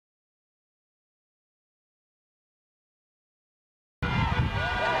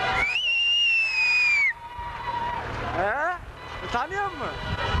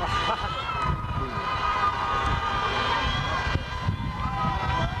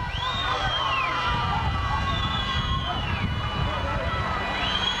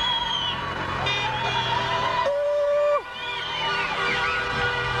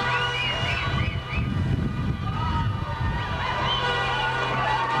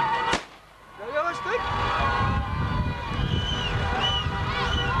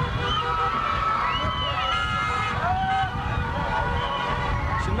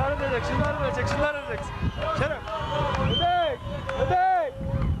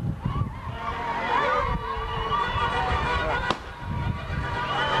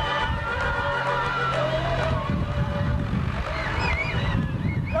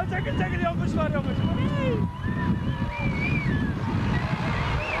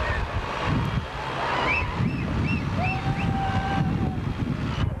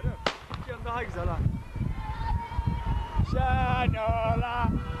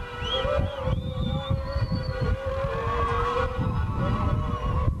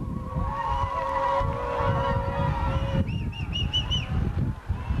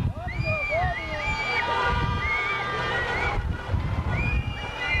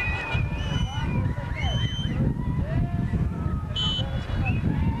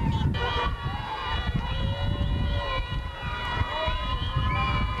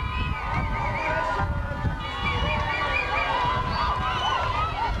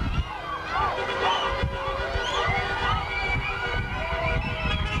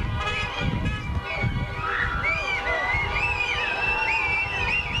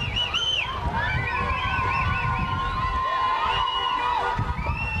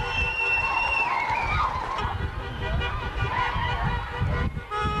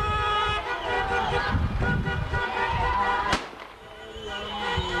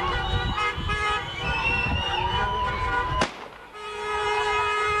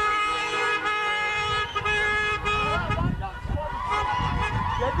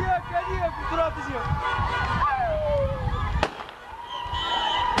atacağım.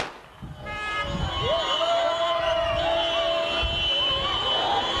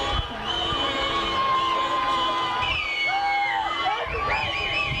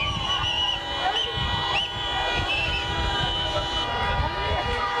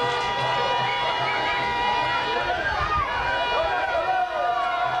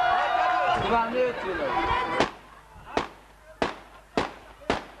 Ben de ötüyorlar.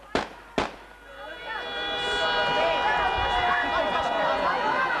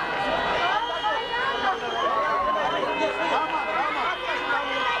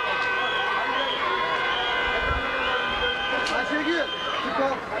 Ayşegül,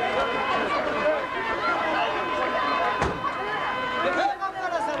 çıkar.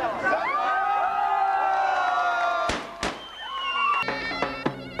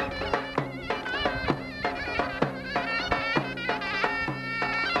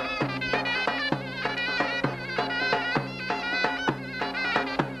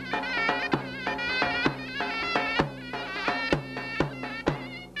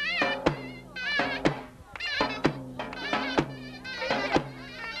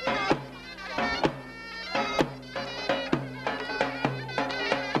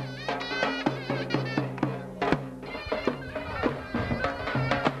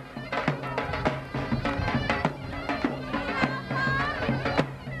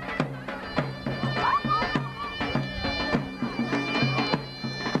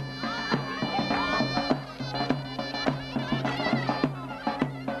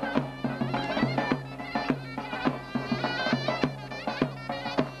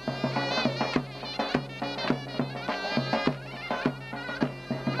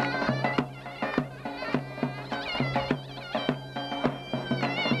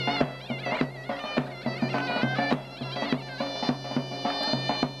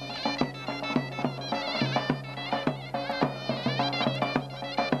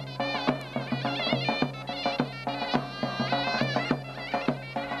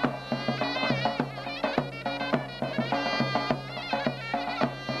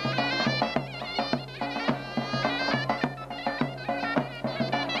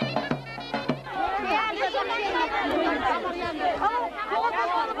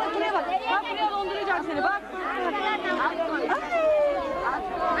 Bak buraya donduracak seni bak.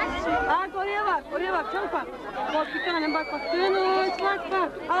 Bak oraya bak çabuk bak. Bak bir tane bak Dönüş bak.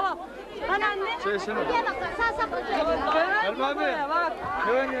 Al. Hani anne? Söylesene. Buraya bak sen sapık. Elma abi. Bak.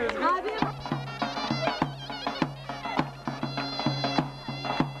 Ne oynuyoruz biz? Abi.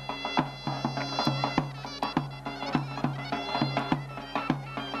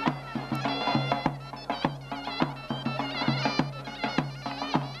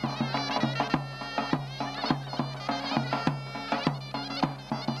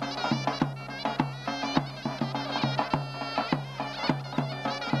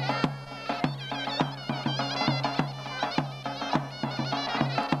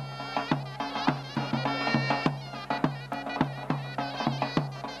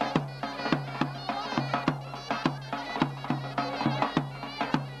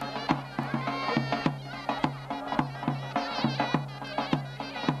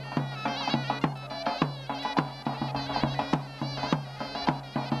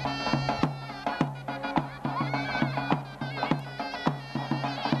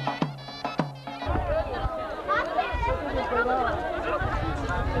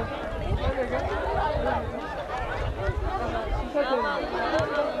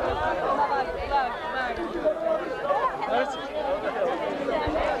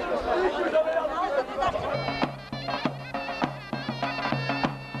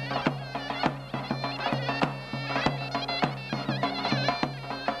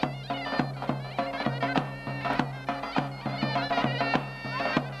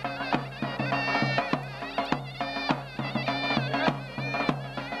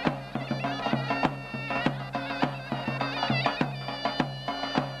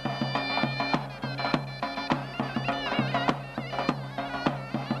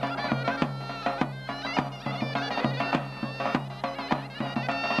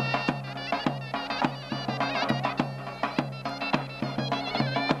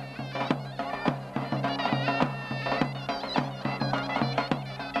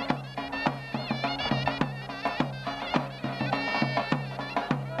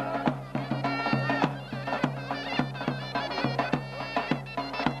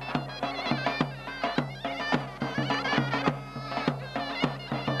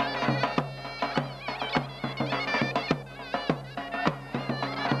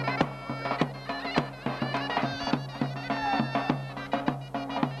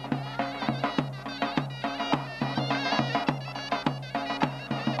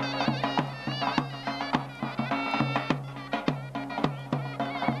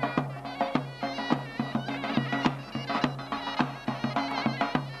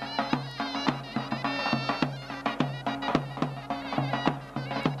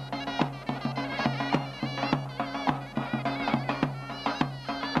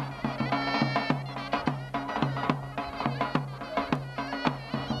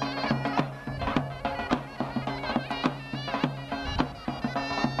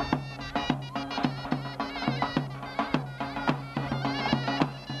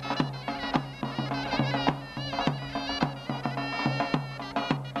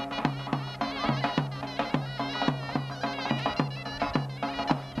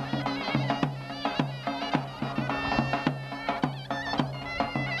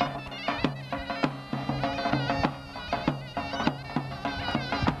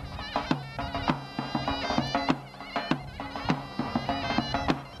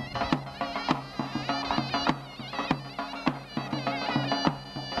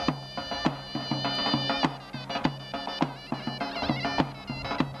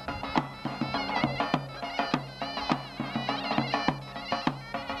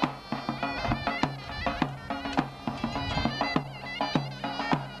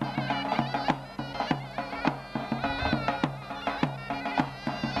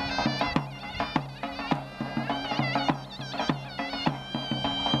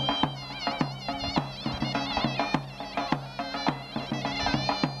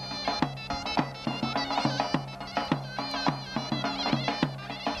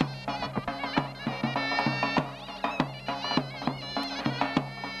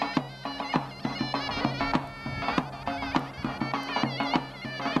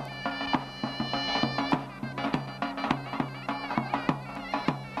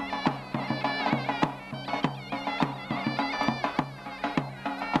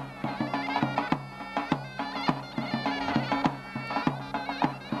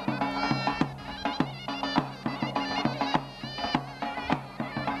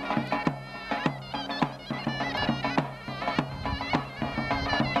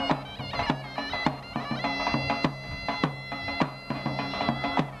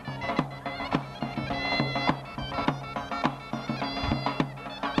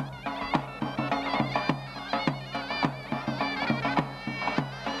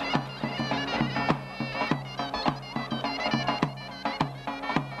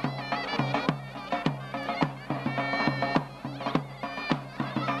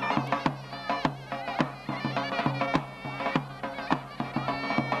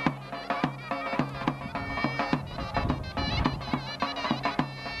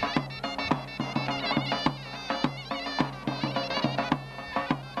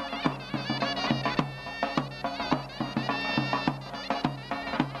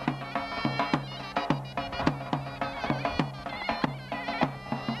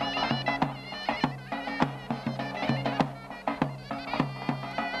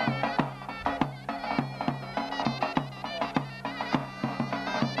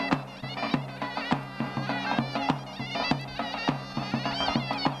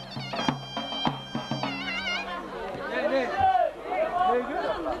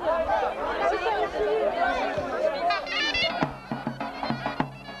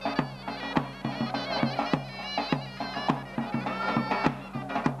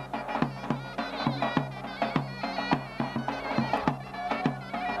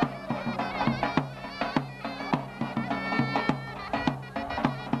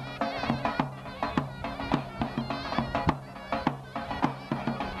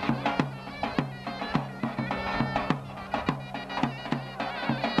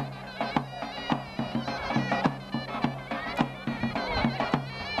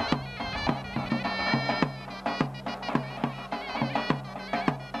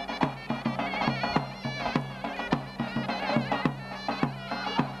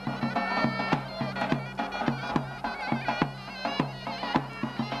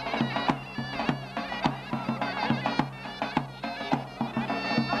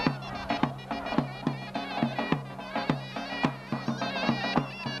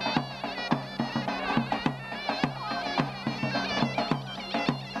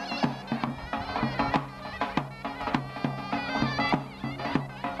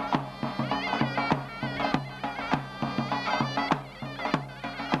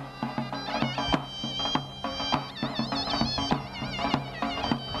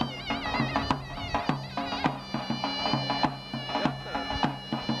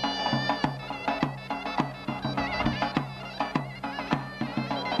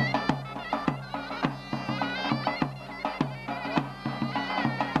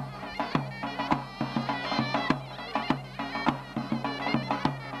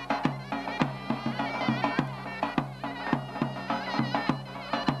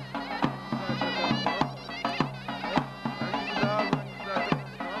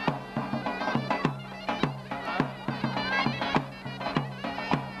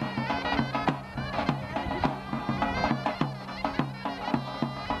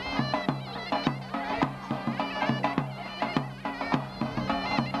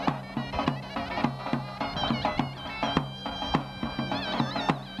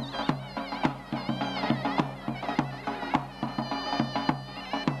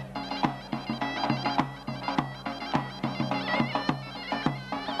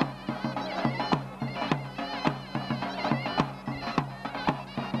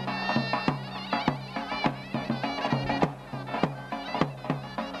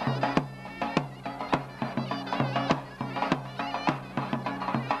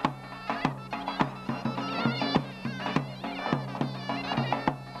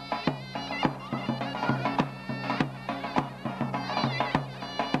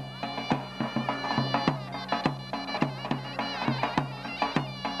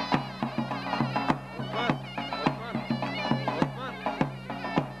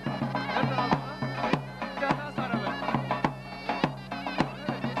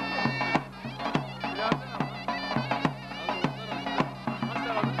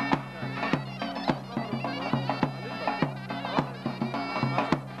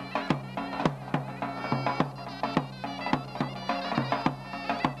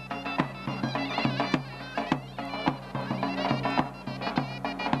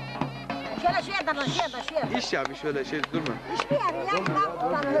 İş ya bir şöyle şey durma. Hiçbir yer ya.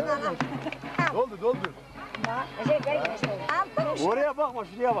 Doldur doldur. Oraya bakma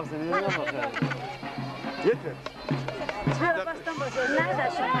şuraya bak sen. Oraya bak yani. Yeter.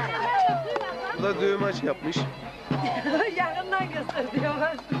 Bu da düğüm aç yapmış. Yakından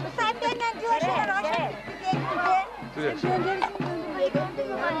gösteriyorlar. Sen benden görüşürler.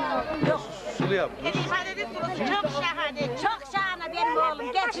 Yok. Sulu yapmış. Çok şahane. Çok şahane benim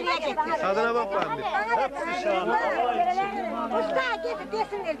oğlum. Gel şuraya getir. Tadına bak bakalım bir. Hepsi şahane. Usta getir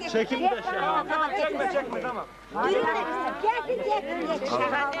desinler. Çekim de şahane. Çekme çekme tamam. Getir getir.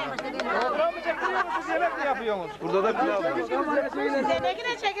 Siz yemek mi yapıyorsunuz? Burada da pilav var.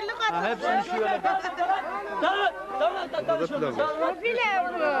 Senekine çekildik Ha, hepsini şöyle. Burada da pilav var. Pilav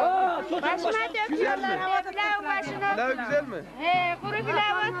bu. Başıma döküyorlar ama pilav başına. Pilav güzel mi? He, kuru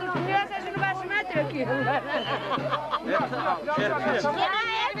pilav var, tutuyorsa şunu başıma döküyorlar.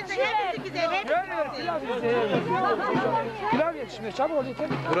 Hepsi güzel, Pilav yetişmiyor, çabuk ol yeter.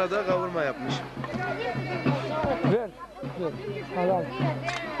 Burada kavurma yapmış. Ver. Al al.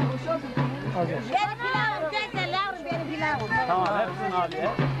 Benim pilavım gelse yavrum benim pilavım. Tamam hepsini al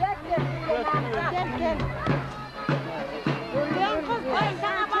ya. Gel. Oy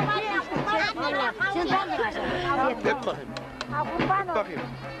sana babayla kurban olayım. Şimdi ben de başlayayım. Öp bakayım. Kurban Öp bakayım.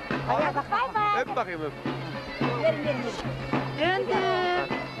 Bay bay. Öp bakayım öp. Döndü.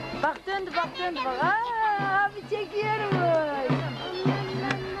 Bak döndü bak. Aa, abi çekiyorum.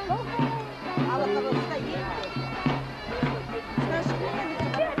 Allah kabul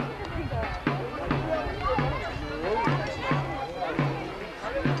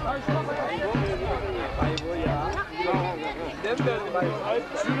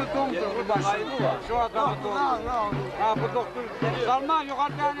Şunu dondur buradan ayıbı var. Şu adamı dondur. Ha bu doktor. Salman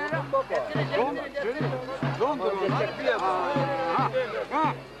yukarıdan hele. Dondur onu.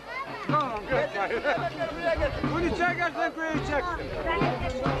 Ha. Bunu çekersen köye çeksin.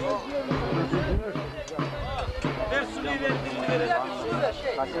 Ver suyu ver dilini ver.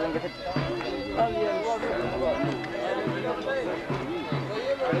 Kaçırın getir.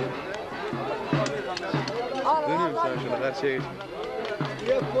 Dönüyorum sen şuna karşıya geç.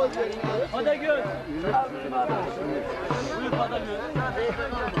 Hadi göz. Buyur hadi göz.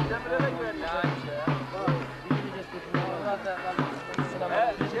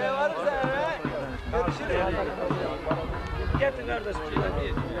 Şey varsa eve. Görüşürüz. Getir kardeşim.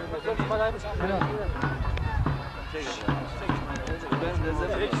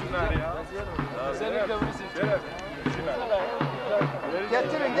 Çek şunları ya. Senin de bunu seçelim.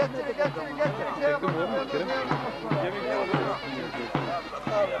 Getirin. Çektim oğlum Kerim.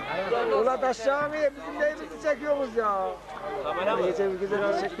 Ulan aşağı mı? Bizim neyimizi çekiyoruz ya. Gece bir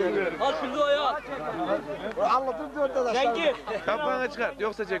güzel çekiyorum. Al şunu ya. Anlatın dörtte de Sen git. Kapağını çıkart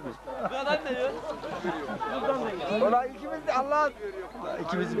yoksa çekme. Bu adam ne diyor? Ulan ikimiz de Allah'ın.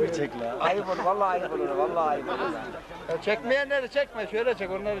 İkimiz bir çek la. Ayıp olur, vallahi ayıp olur, vallahi ayıp olur. Çekmeyenleri çekme. Şöyle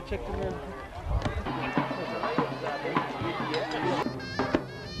çek. Onları çektirmeyin.